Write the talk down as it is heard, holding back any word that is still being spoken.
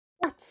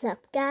What's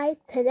up, guys?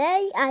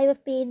 Today I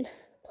have been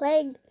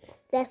playing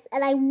this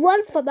and I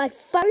won for my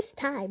first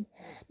time.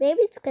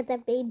 Maybe it's because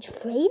I've been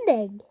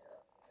training.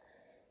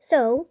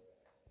 So,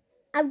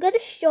 I'm going to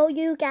show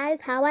you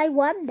guys how I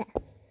won this.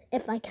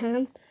 If I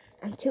can.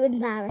 I'm too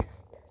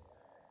embarrassed.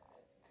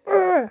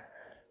 Urgh.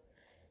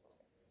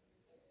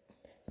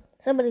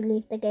 Somebody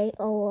leave the gate.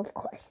 Oh, of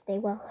course they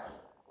will.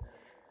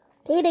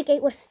 Leave the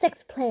gate with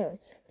 6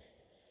 players.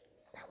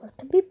 That one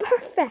could be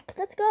perfect.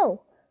 Let's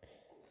go.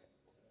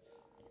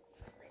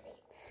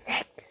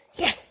 6.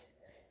 Yes.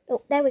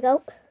 Oh, there we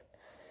go.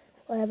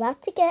 We're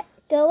about to get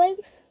going.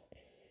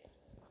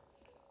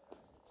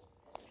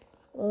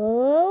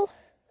 Oh.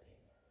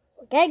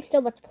 We're getting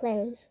so much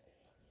players.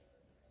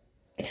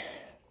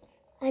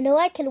 I know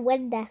I can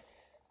win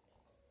this.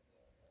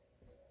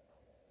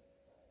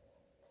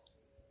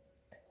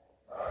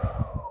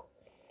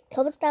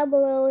 Comments down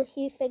below if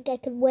you think I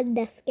can win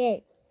this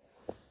game.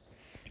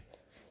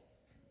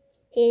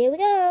 Here we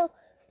go.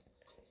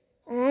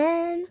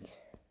 And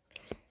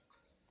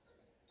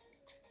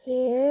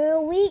here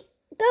we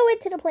go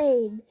into the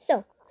plane.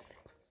 So,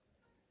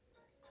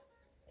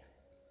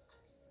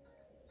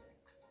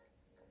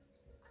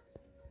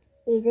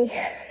 easy.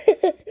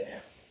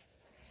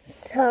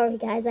 Sorry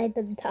guys, I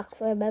didn't talk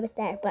for a moment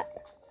there,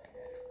 but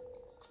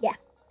yeah.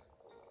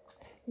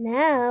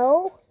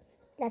 Now,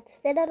 let's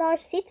sit in our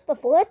seats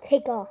before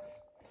takeoff.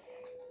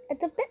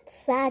 It's a bit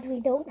sad we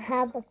don't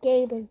have a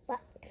gaming, but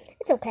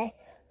it's okay.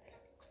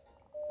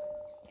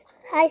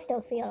 I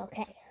still feel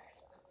okay,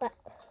 but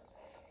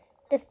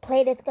this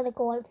plane is gonna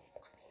go on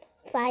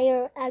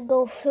fire and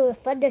go through a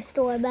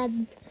thunderstorm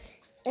and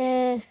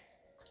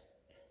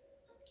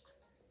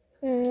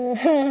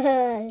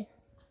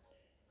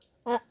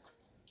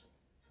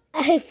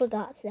I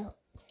forgot, so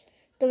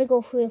gonna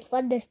go through a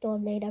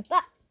thunderstorm later,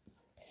 but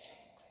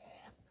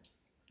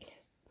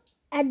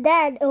and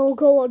then it will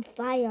go on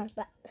fire,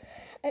 but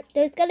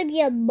there's gonna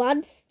be a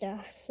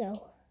monster,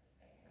 so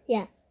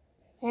yeah,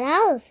 and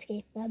I'll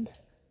escape them.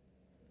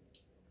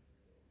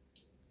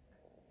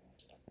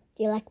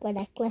 Do you like my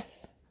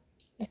necklace?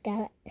 Look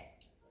at it.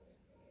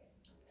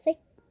 See?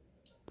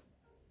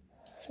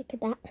 Look at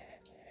that.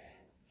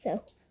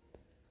 So,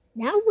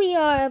 now we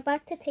are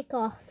about to take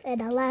off in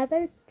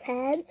 11,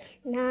 10,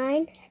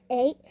 9,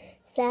 8,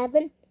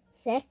 7,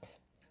 6,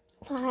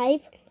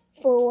 5,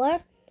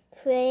 4,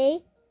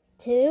 3,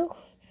 2,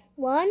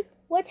 1.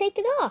 We're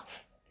taking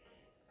off.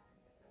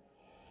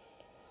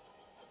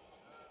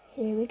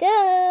 Here we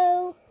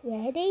go.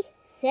 Ready,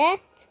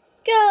 set,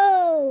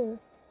 go.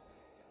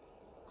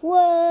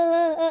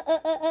 Whoa!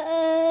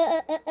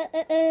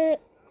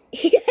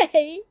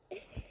 Yay!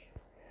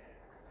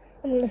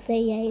 I'm gonna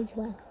say yay as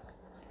well.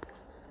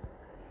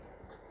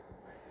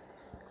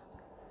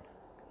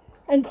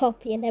 I'm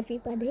copying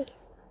everybody.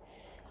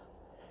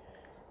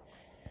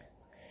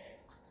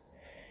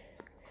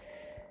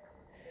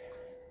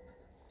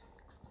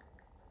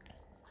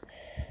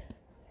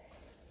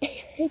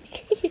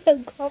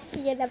 I'm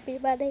copying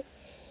everybody.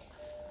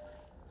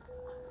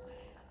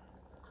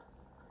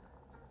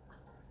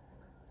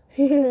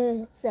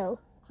 So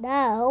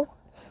now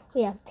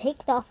we have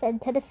taken off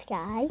into the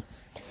sky.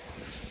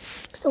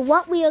 So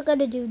what we are going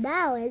to do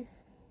now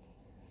is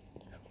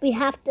we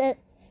have to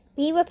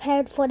be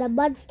prepared for the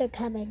monster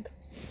coming.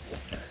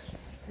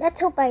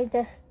 Let's hope I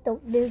just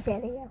don't lose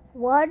any.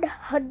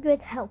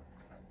 100 health.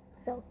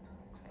 So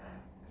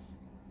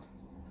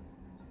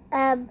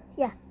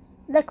yeah,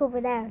 look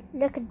over there.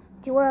 Look at,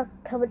 do you want to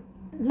come and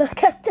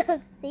look at the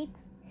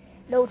seats?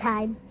 No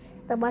time.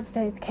 The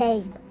monsters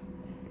came.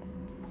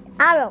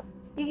 Arrow,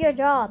 do your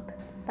job.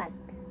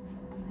 Thanks.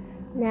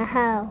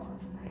 Now,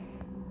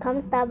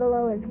 comments down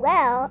below as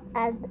well,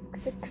 and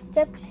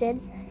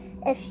subscription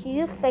if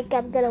you think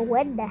I'm gonna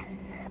win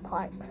this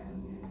part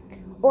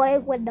or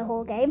win the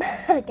whole game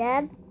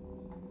again.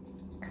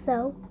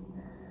 So,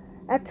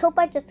 let's hope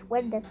I just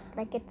win this.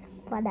 Like, it's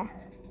funny.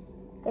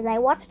 Because I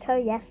watched her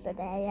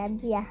yesterday,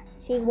 and yeah,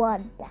 she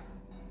won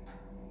this.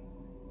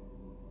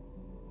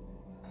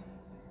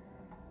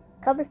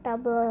 Comments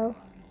down below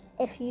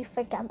if you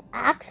think I'm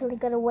actually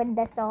gonna win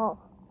this all.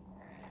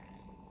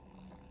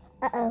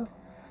 Uh-oh.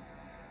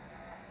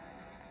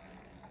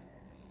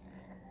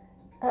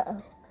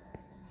 Uh-oh.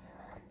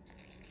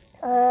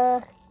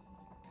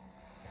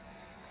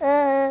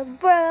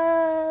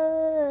 Run!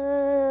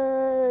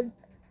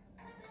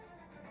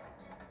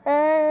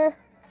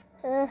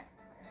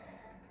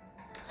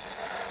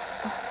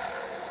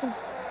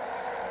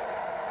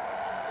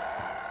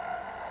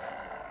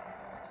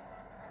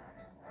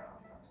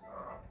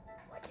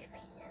 What do you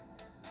think this?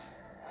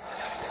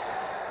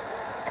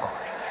 Let's go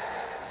over here.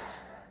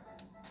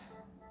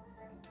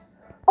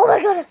 Oh my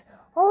goodness!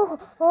 Oh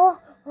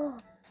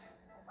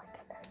my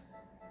goodness.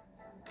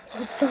 It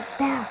was just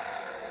there.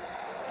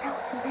 That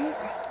was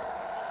amazing.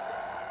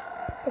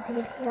 Is he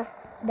in here?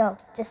 No,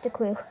 just a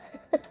clue.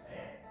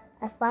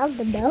 I found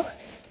them though.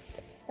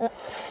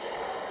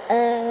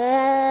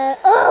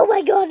 Oh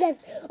my goodness!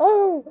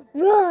 Oh,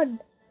 run!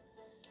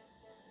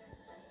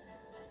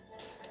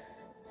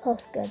 Oh,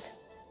 good.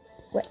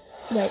 Wait.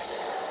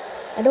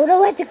 I don't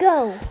know where to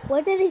go.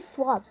 Where did he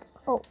swap?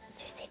 Oh,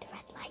 did you see the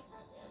red light?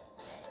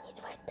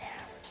 He's right there.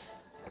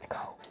 Let's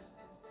go.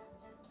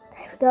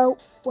 There we go.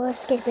 We're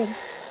escaping.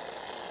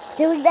 We're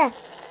doing this.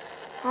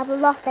 I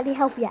haven't lost any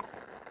health yet.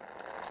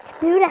 I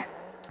can do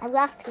this. I'm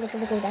actually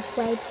going to go this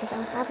way because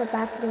I have a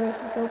bad feeling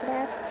he's over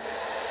there.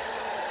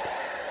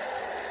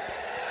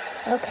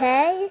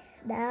 Okay,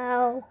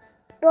 now.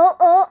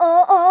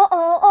 Oh.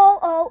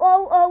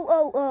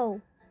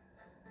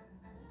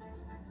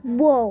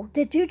 Whoa,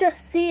 did you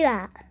just see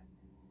that?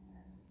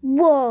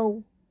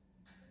 Whoa.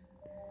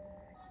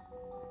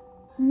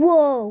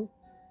 Whoa.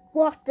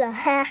 What the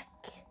heck?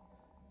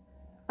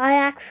 I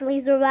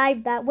actually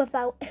survived that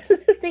without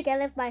losing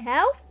any of my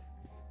health?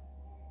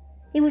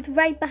 He was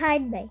right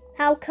behind me.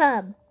 How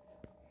come?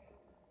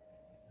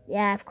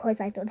 Yeah, of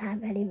course I don't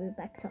have any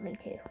Rubex on me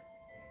too.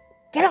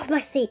 Get off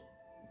my seat.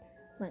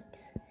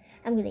 Thanks.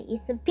 I'm gonna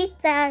eat some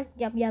pizza.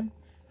 Yum yum.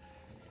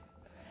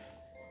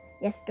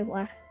 Yes, there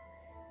were.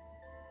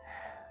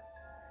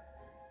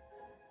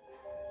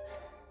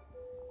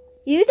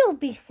 You don't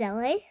be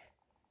silly.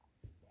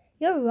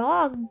 You're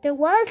wrong. There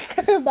was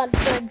a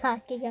monster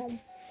attacking us.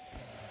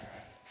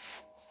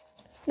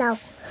 Now,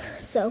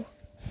 so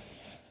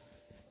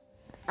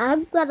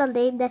I'm gonna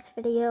name this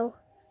video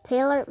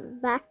Taylor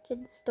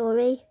Mackin's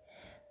story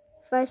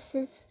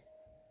versus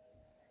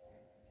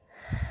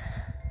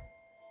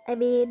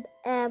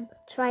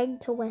trying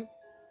to win.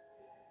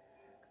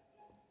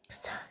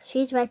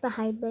 She's right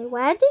behind me.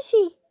 Why does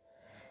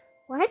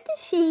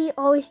she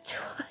always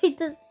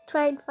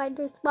try and find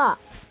her spot?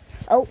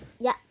 Oh,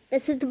 yeah,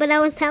 this is what I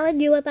was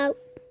telling you about.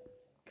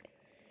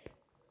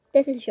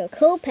 This is your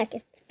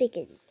Coolpecker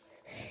speaking.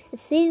 It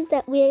seems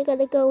that we were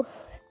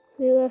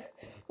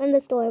in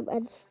the storm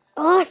and,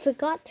 I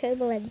forgot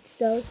turbulence,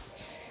 so,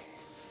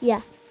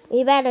 yeah,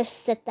 we better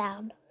sit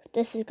down.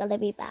 This is gonna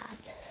be bad.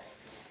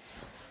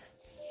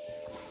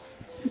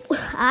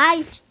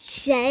 I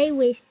say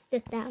we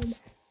sit down.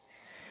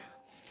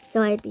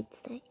 So I mean to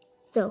say.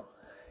 So,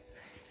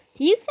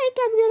 do you think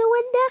I'm gonna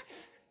win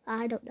this?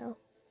 I don't know.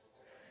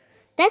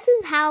 This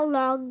is how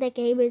long the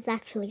game is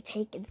actually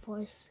taking for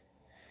us.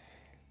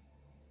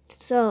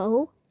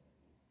 So,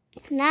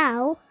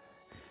 now,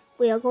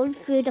 we are going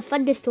through the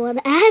thunderstorm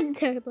and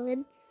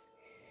turbulence.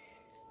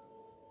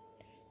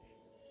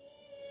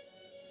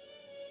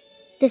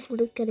 This one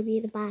is gonna be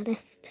the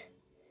baddest.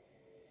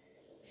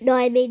 No,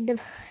 I mean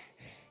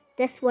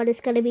this one is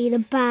gonna be the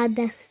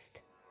baddest.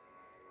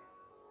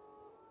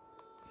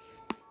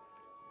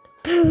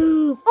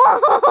 Boom!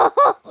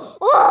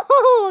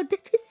 Oh!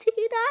 Did you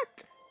see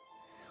that?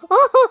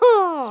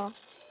 Oh!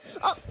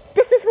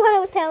 This is what I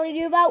was telling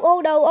you about. Oh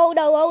no!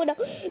 No!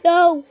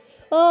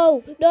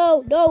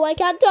 No! I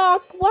can't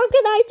talk. What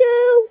can I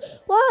do?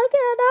 What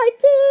can I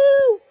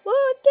do?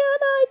 What can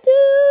I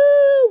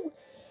do?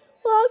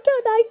 What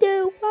can I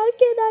do? What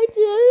can I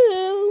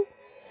do?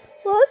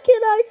 What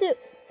can I do?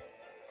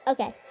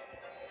 Okay.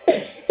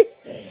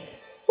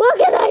 What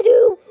can I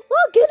do?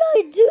 What can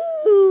I do?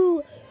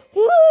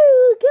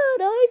 What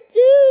can I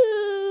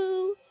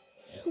do?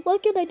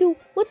 What can I do?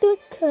 What can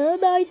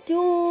I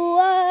do?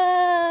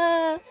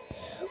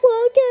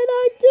 What can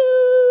I do?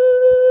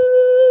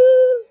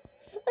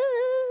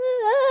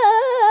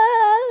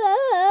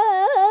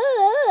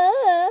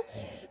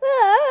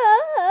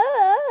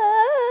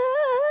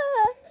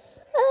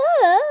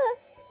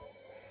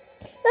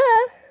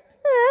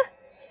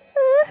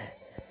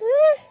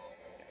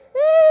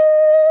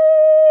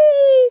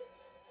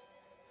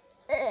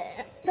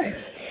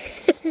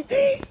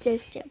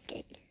 Just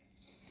joking.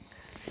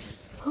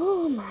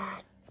 Oh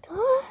my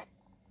god.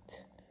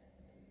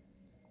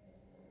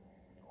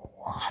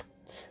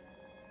 What?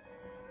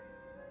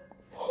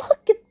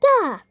 Look at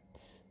that.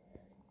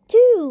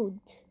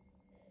 Dude,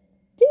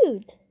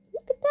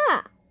 look at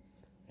that.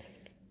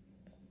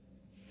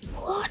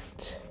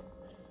 What?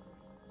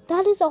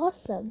 That is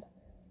awesome.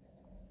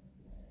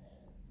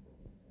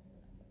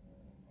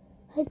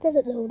 I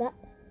didn't know that.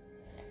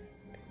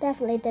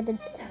 Definitely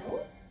didn't.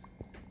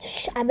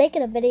 Shh, I'm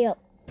making a video.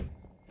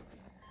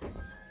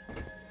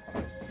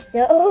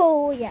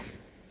 So, yeah.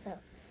 So,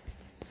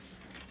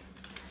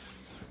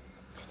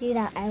 see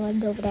that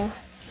island over there?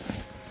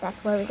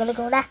 That's where we're gonna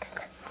go next.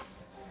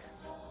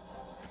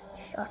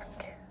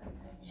 Shark.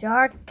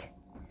 Shark.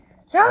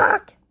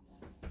 Shark.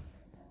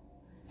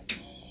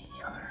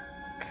 Shark.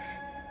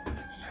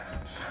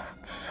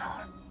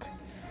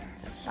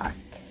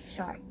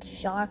 Shark.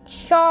 Shark. Shark.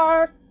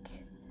 Shark.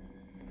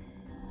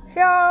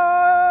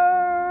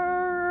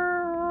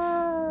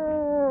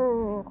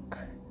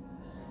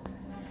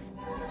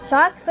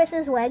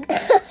 Sharkfish's wing.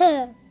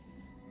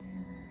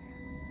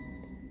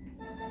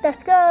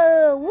 Let's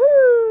go.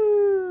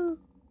 Woo.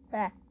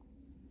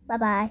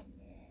 Bye-bye.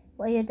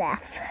 Well, you're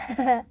deaf.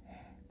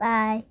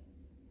 Bye.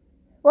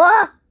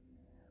 Whoa!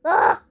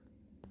 Oh!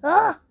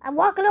 Oh! I'm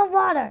walking on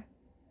water.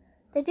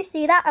 Did you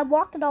see that? I'm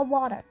walking on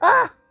water.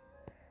 Ah!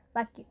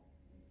 Fuck you.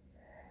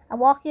 I'm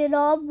walking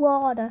on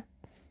water.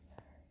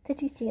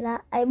 Did you see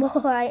that? I'm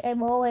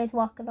always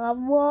walking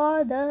on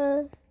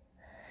water.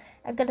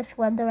 I'm gonna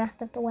swim the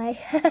rest of the way.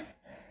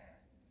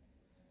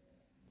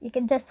 You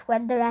can just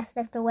swim the rest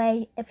of the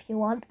way if you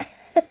want.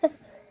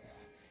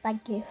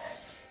 Thank you.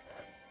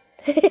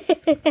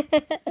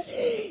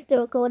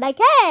 They'll go like,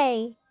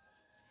 hey,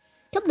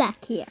 come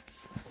back here.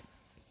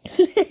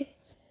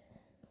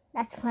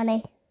 That's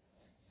funny.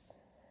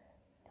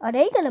 Are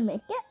they gonna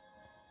make it?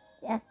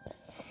 Yeah.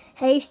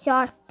 Hey,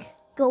 shark,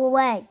 go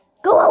away.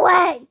 Go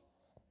away!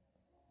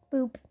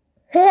 Boop.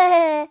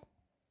 Yeah,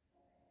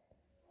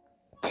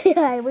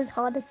 it was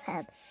hard as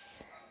hell.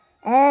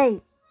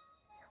 Hey,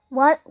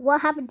 what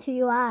happened to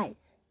your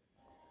eyes?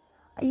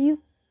 Are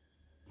you?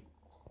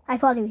 I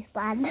thought he was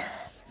blind.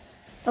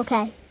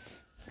 Okay,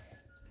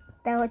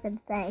 that was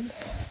insane.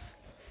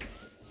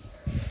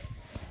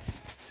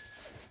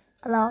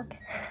 A log.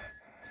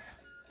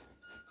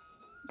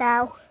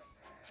 Now,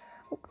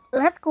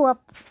 let's go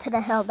up to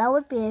the hill. That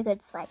would be a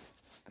good sight.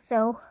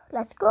 So,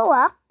 let's go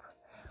up.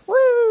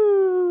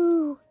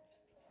 Woo!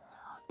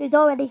 There's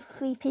already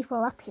 3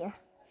 people up here.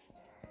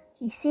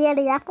 You see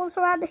any apples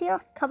around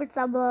here? Comment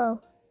down below.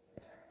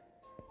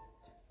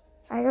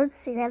 I don't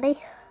see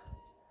any.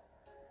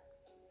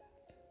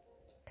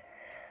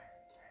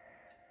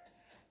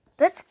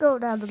 Let's go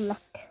down and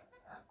look.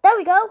 There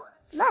we go.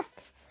 Look.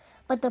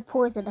 But they're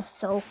poisonous,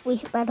 so we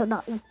better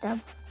not eat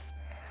them.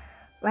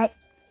 Right?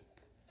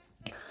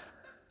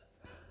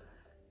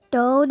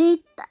 Don't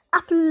eat the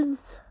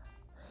apples.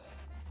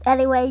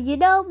 Anyway, you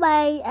know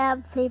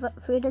my favorite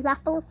fruit is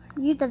apples?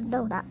 You didn't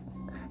know that.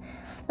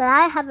 But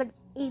I haven't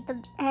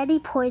eaten any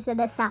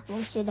poisonous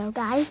apples, you know,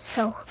 guys.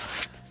 So,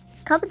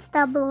 comment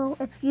down below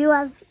if you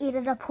have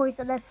eaten a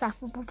poisonous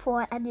apple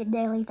before and you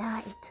nearly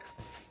died.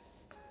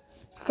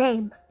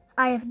 Same.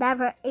 I have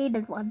never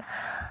eaten one.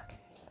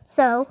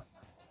 So,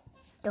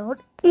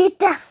 don't eat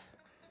this.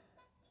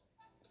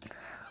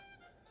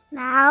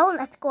 Now,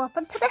 let's go up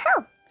onto the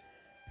hill.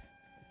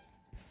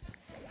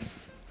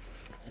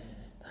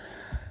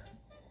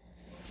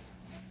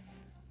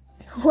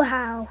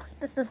 Wow,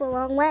 this is a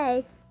long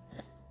way.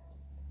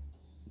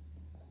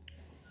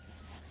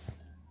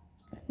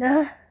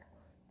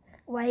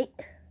 Wait.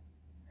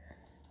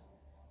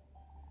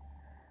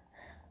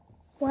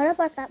 What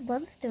about that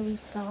monster we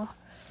saw?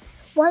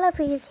 What if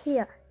he is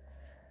here?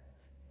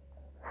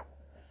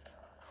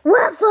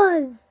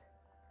 Waffles!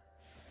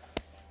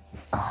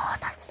 Oh,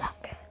 that's not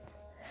good.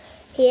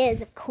 He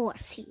is, of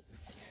course, he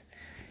is.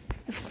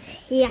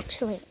 He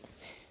actually is.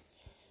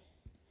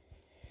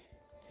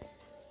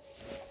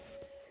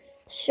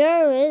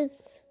 Sure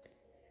is.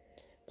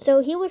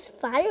 So he was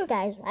fire,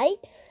 guys, right?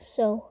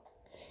 So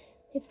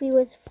if he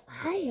was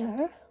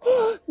fire,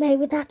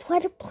 maybe that's why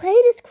the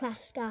plane is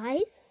crashed,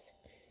 guys.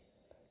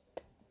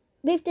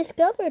 We've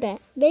discovered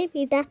it.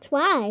 Maybe that's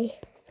why.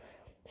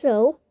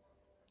 So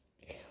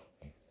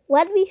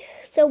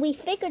we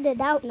figured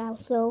it out now.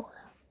 So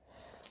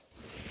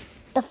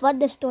the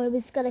thunderstorm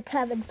is gonna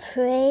come in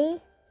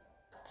 3,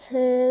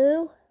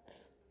 2,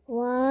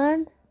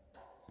 1,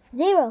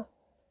 0.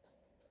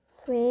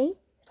 3,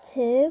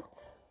 2,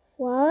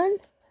 1,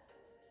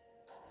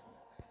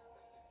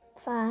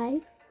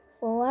 5,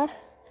 4,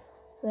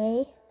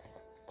 3,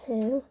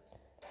 2,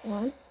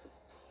 1.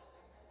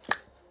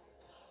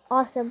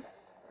 Awesome.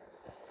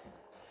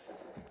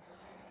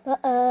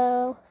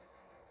 Uh-oh.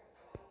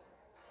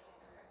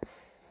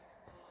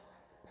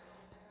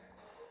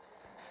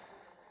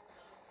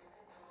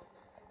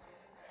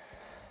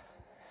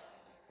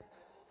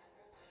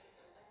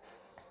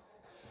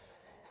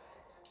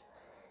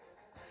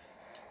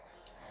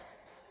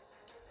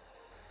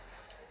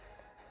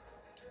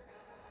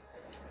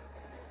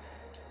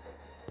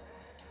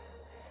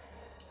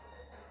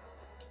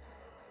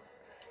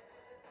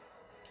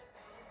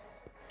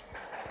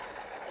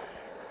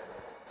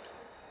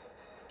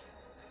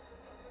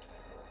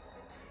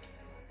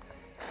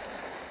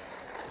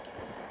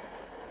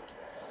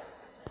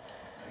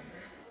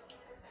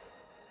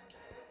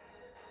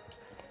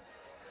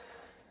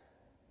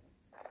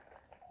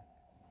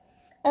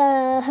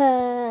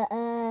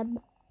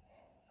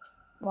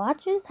 What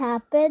just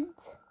happened?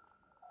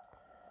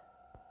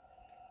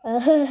 No.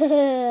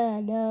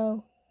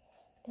 No.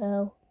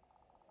 No.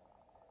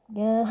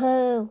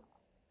 No.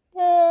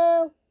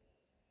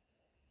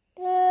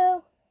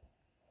 No.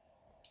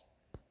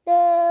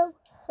 No.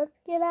 Let's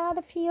get out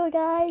of here,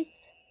 guys.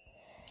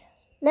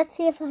 Let's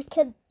see if I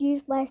can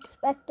use my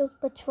Expecto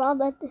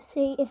Patronum to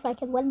see if I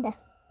can win this.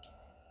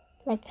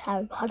 Like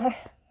Harry Potter.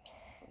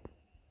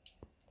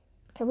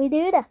 Can we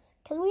do this?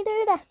 Can we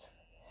do this?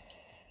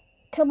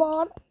 Come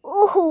on.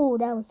 Ooh,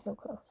 that was so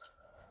close.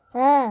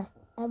 I'm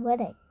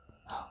winning.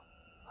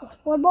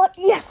 One more.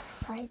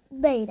 Yes, I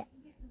made it.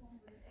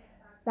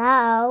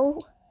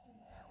 Now,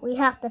 we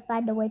have to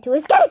find a way to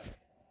escape.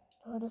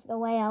 Oh, there's no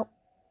way out.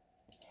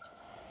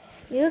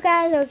 You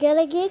guys are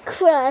gonna get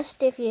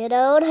crushed if you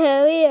don't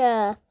hurry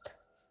up.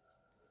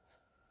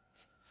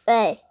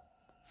 Hey,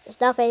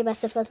 there's not very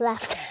much of us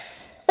left.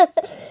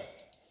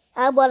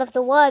 I'm one of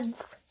the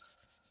ones.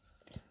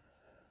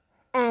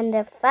 And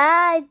if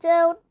I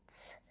don't,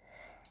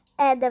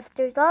 and if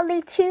there's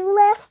only 2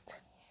 left,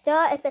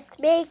 if it's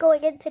me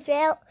going into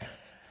jail,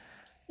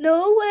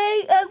 no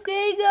way I'm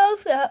getting off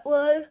love that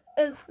one.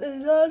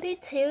 There's only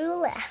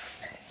 2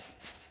 left.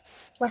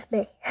 Must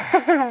be.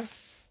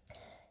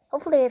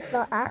 Hopefully it's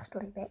not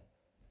actually me.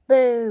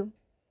 Boom.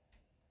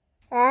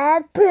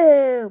 And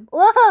boom.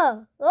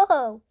 Whoa.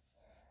 Whoa.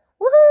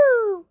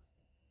 Woohoo.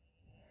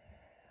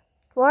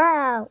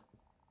 Wow.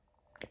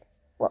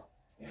 Well,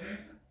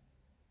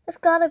 it's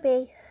gotta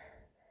be.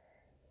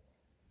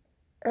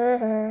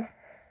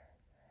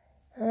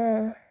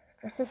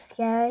 This is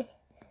scary.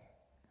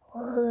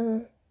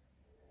 Hello?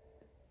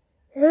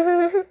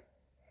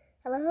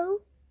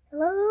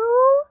 Hello?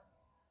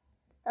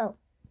 Oh.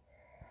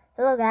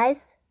 Hello,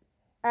 guys.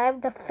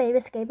 I'm the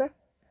famous gamer.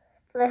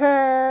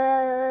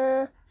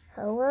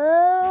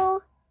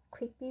 Hello?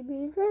 Creepy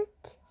music.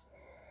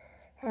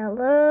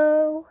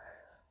 Hello?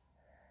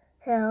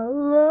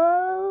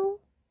 Hello?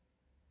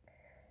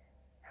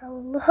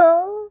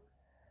 Hello?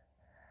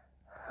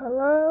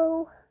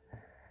 Hello?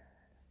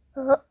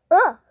 I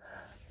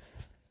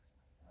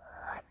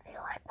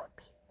feel like we're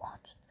being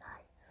watched,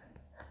 guys.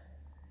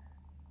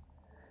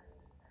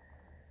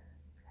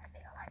 I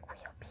feel like we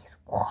are being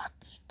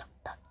watched. Dun,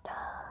 dun,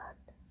 dun.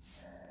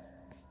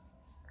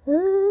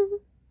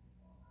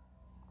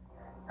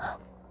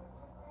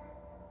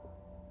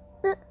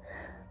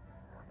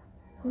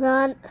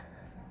 Run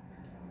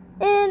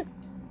in.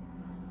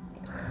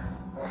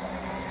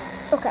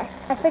 Okay,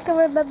 I think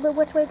I remember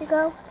which way to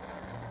go.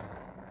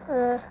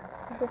 Is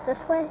it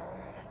this way?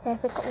 Yeah, I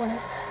think it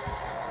was.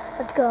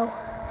 Let's go.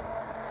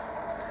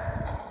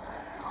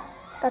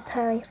 Let's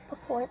hurry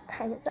before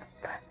time is up.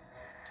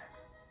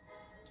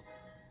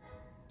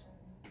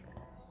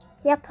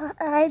 Yep,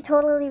 I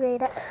totally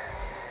made it.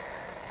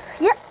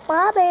 Yep,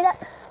 I made it.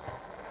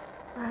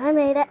 I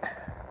made it.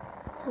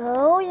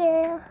 Oh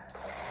yeah.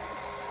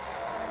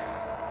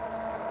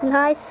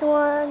 Nice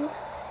one.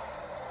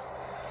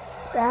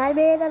 I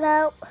made it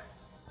out.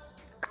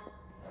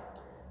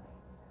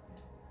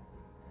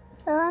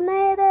 I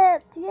made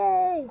it!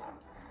 Yay!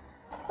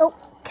 Oh,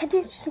 can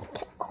you see?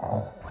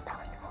 Oh, that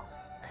was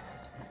close.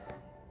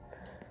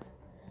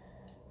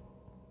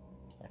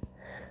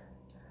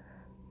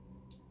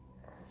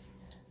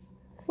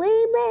 We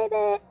made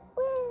it!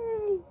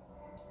 Yay!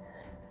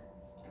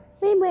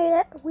 We made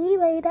it! We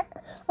made it!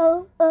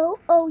 Oh, oh,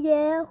 oh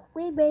yeah!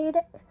 We made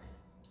it!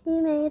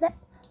 We made it!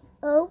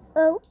 Oh,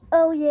 oh,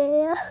 oh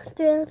yeah!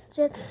 Sorry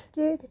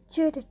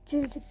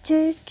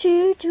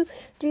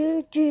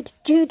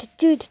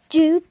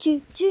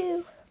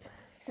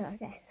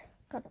guys,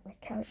 got a bit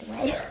carried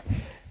away.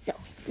 So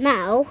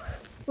now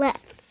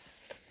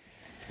let's.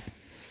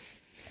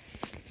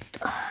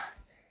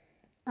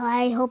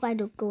 I hope I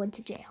don't go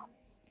into jail.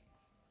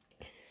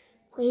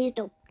 Please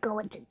don't go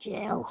into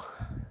jail.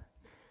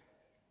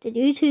 Did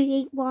you two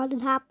eat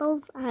rotten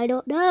apples? I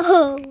don't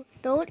know.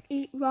 Don't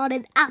eat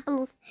rotten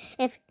apples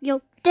if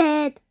you're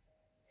dead.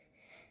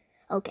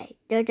 Okay,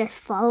 they're just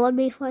following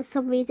me for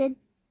some reason.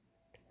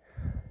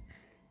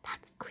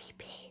 That's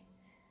creepy.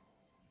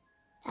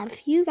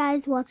 If you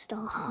guys watched the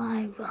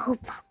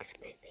Roblox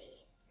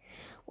movie,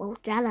 well,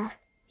 Jana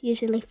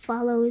usually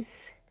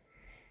follows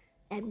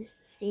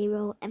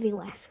M0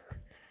 everywhere.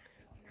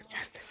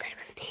 Just the same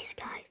as these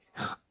guys.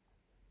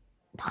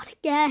 Not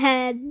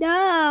again.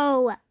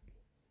 No.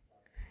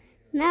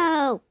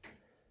 No.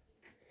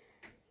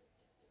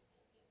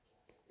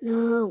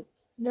 No.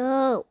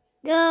 No.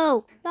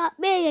 No. Not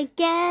me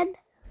again.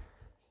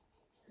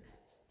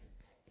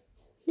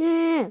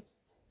 Yeah.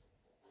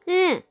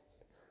 Yeah.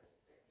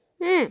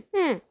 Yeah.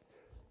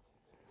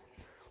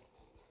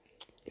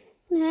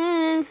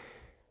 Yeah.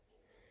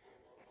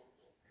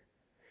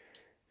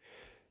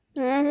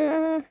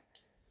 Yeah.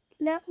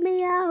 Let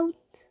me out.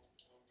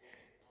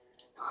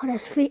 Oh,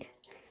 there's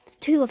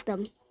 2 of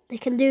them. They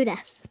can do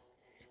this.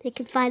 They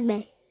can find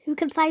me. Who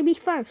can find me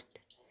first?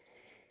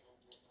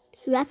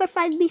 Whoever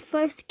finds me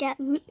first get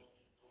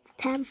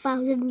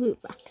 10,000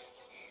 Robux.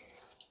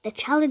 The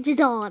challenge is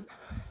on.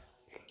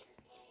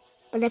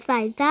 But if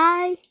I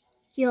die,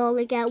 you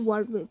only get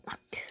 1 Robux.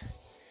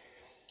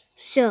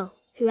 So,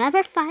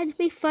 whoever finds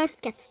me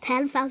first gets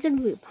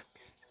 10,000 Robux.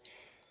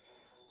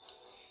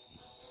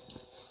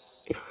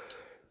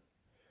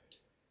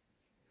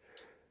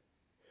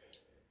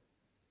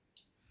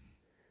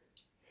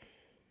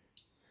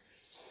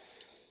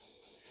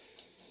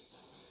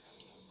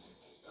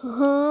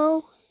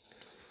 Oh,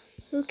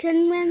 who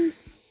can win?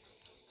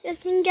 Who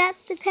can get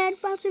the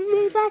 10,000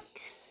 Robux?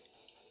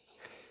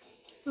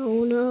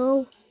 Oh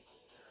no.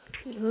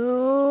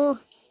 No.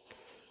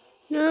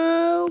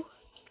 No.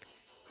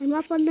 I'm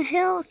up on the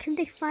hill. Can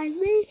they find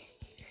me?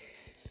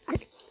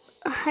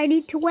 I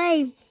need to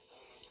wave.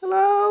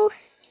 Hello?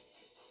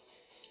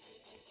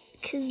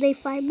 Can they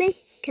find me?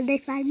 Can they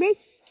find me?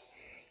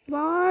 Come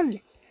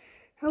on.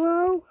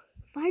 Hello?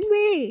 Find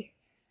me.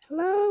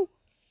 Hello?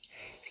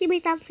 See me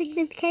dancing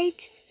in the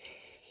cage?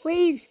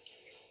 Please.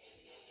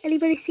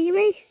 Anybody see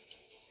me?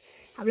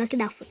 I'm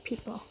looking out for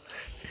people.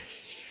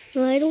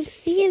 No, I don't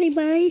see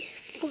anybody.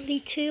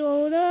 42,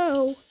 oh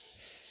no.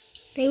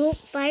 They won't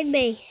find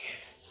me.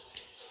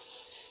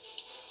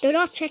 They're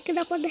not checking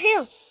up on the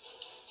hill.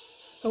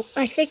 Oh,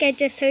 I think I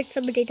just heard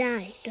somebody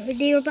die. They're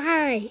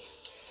nearby.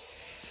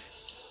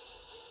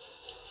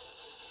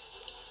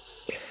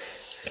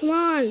 Come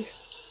on.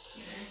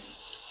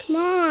 Come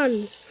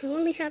on. I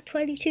only have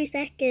 22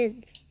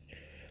 seconds.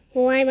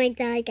 Oh, I might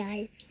die,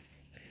 guys.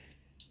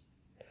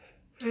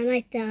 I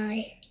might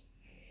die.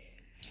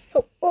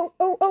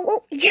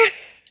 Oh,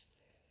 yes!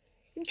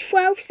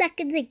 12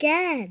 seconds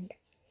again.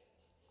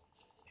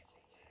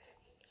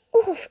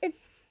 Oh,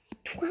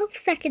 12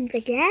 seconds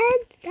again?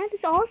 That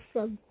is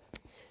awesome.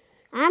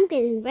 I'm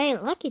getting very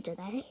lucky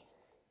today.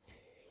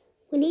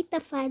 We need to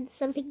find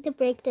something to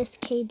break this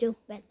cage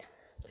open.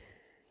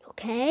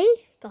 Okay,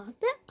 got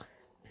that.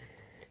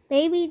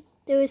 Maybe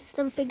there is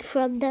something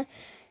from the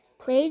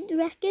plane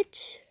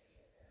wreckage.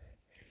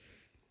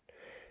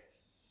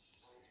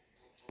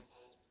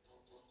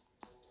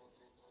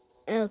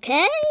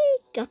 Okay,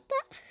 got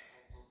that.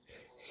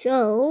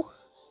 So,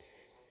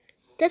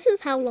 this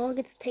is how long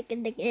it's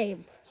taken the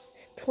game.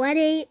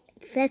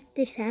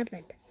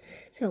 20:57.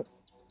 So,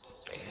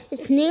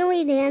 it's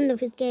nearly the end of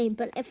the game,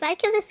 but if I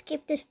can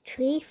escape this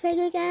tree thing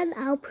again,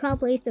 I'll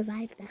probably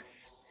survive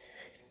this.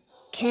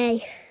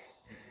 Okay,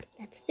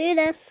 let's do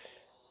this.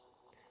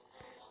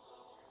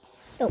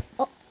 Oh,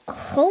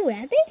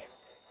 already?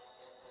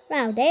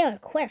 Wow, they are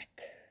quick.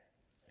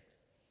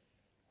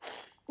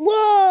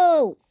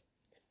 Whoa!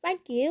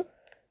 Thank you.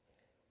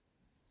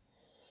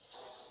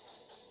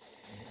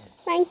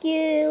 Thank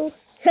you.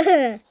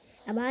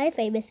 Am I a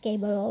famous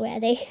gamer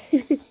already?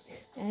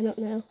 I don't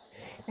know.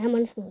 That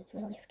monster was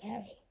really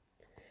scary.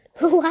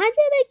 Why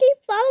do they keep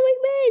following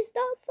me?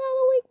 Stop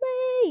following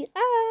me!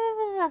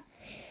 Ah!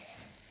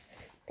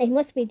 They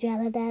must be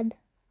Gelatine.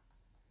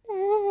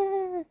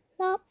 Ah!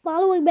 Stop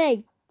following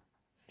me!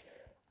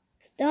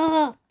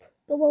 Stop!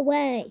 Go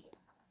away!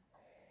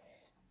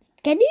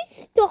 Can you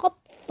stop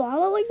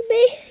following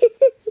me?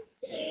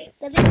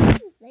 Can you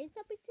say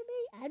something to me?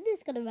 I'm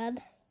just gonna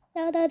run.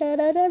 I'm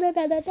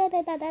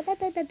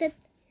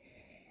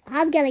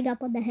getting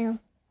up on the hill.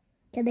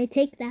 Can they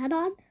take that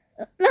on?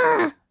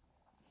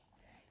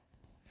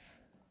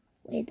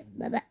 Wait a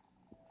minute.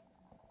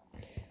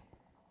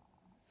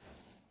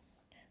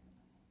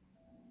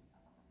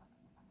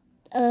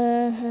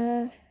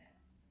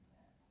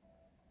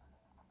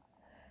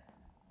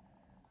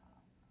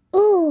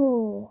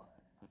 Oh,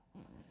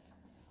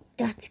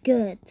 that's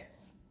good.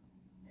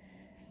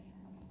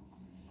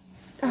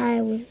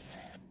 I was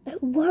a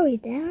bit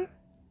worried there.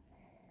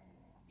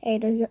 Hey,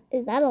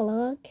 is that a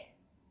log? Is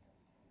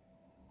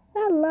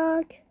that a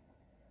log?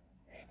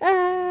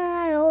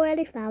 I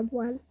already found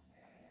one.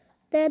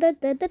 I already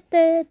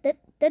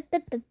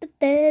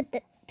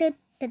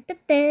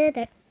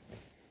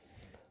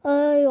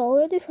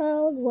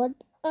found one.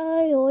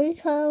 I already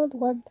found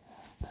one.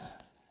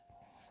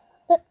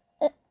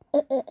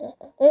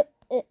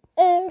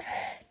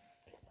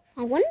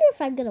 I wonder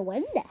if I'm gonna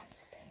win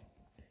this.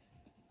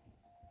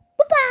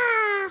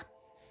 Ba-ba!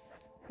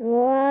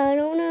 Well, I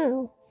don't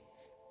know.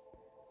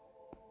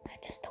 I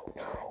just don't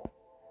know.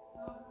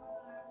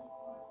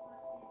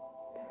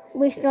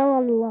 We're still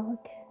on the log.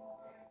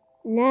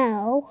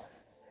 Now,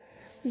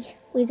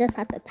 we just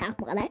have to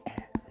tap on it.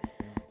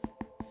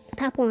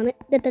 Tap on it.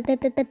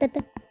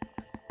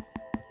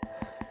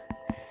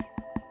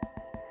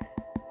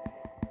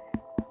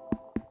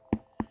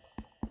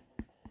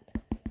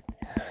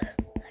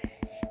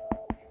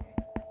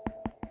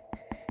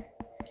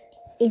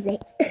 Easy.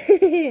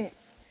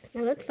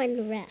 Now let's find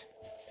the rest.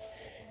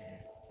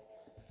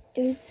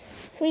 There's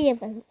 3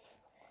 of us.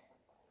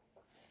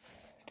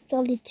 There's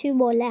only 2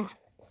 more left.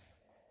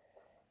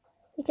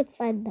 We can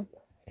find them.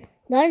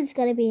 None's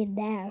gonna be in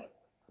there.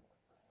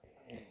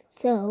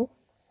 So,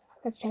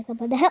 let's check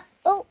up on the hill.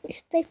 Oh,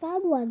 they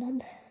found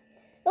one.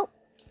 Oh,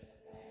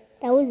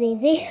 that was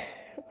easy.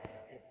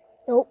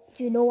 Oh,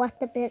 do you know what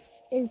the bit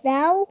is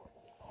now?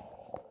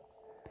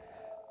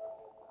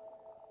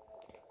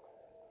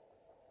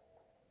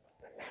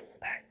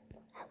 Remember,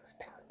 I was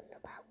talking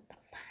about the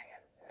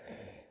fire.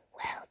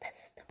 Well, this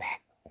is the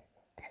bit.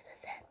 This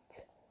is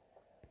it.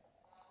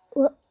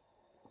 What?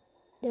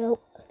 No.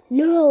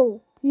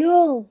 No.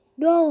 No.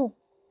 No.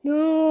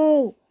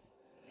 No.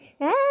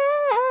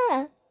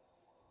 Ah!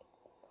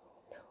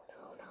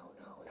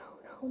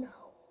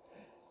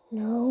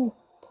 No,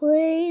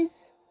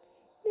 please.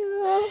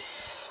 No.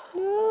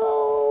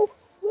 No.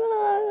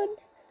 Run.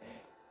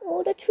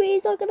 Oh, the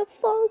trees are gonna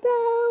fall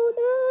down.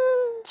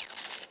 Ah.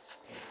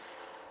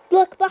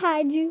 Look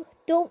behind you.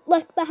 Don't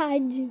look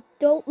behind you.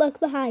 Don't look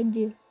behind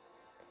you.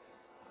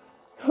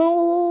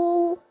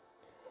 Oh.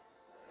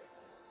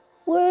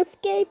 We're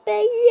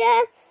escaping.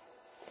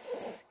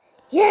 Yes.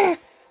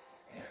 Yes.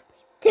 We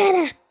did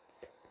it.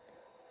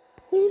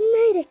 We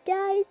made it,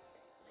 guys.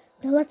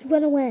 Now let's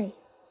run away.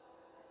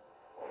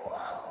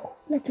 Whoa.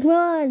 Let's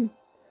run.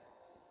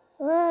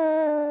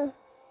 Whew.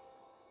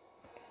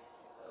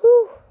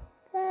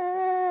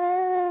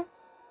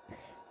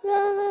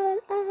 Run.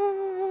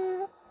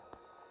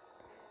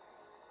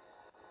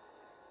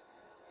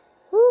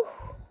 Whew.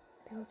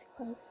 That was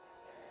close.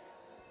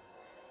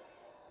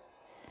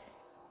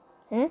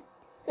 Huh?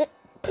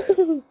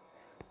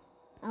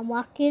 I'm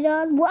walking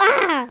on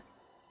water.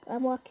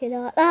 I'm walking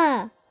on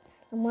I'm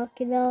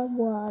walking on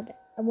water.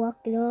 I'm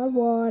walking on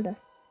water.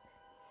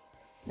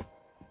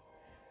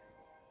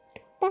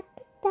 Do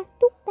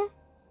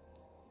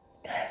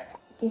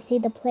you see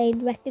the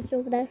plane wreckage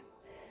over there?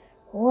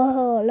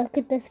 Whoa, look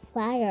at this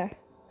fire.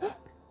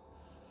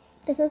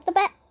 This is the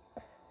bit.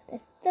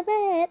 This is the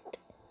bit.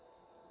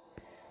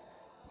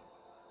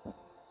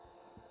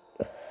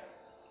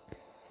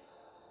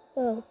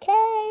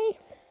 Okay,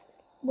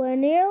 we're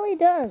nearly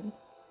done.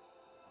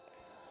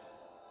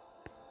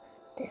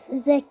 This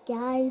is it,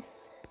 guys.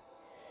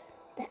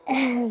 The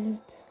end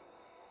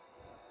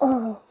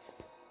of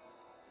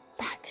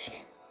Faction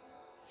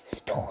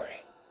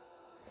Story.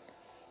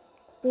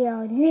 We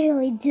are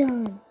nearly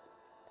done.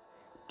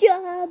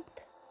 Jump,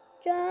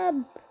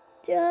 jump,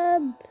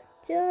 jump,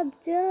 jump,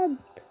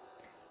 jump.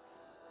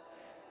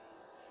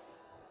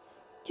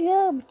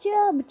 Jump,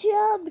 jump,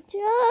 jump,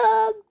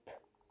 jump.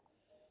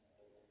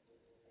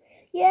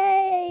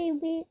 Yay,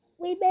 we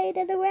made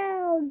it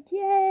around.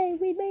 Yay,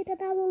 we made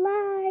it out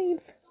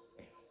alive.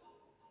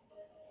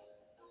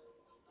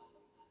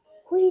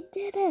 We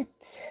did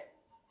it.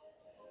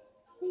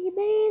 We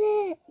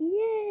made it.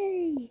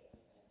 Yay.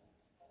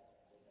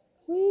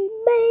 We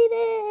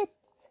made it.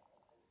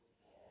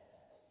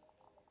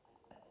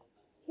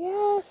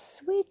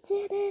 Yes, we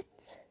did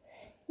it.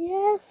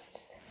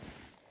 Yes.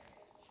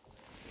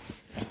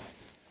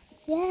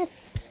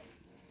 Yes.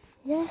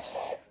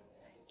 Yes.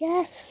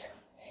 Yes.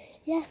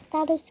 Yes,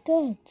 that is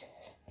good.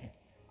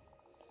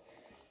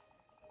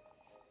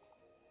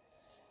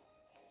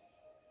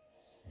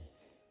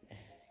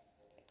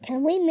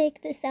 Can we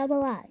make this out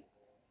alive?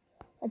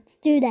 Let's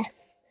do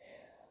this.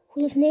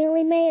 We've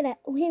nearly made it.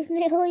 We've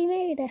nearly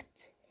made it.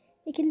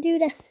 We can do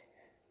this.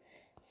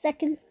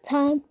 Second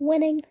time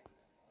winning.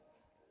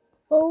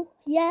 Oh,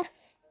 yes.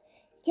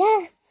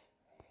 Yes.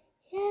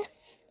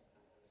 Yes.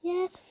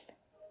 Yes.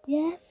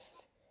 Yes.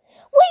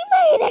 We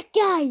made it,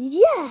 guys.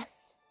 Yes.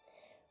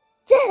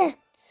 Did it.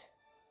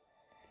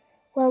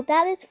 Well,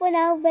 that is for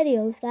now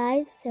videos,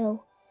 guys.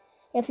 So,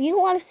 if you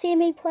want to see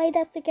me play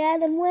this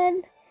again and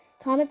win,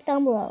 comment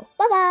down below.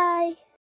 Bye-bye.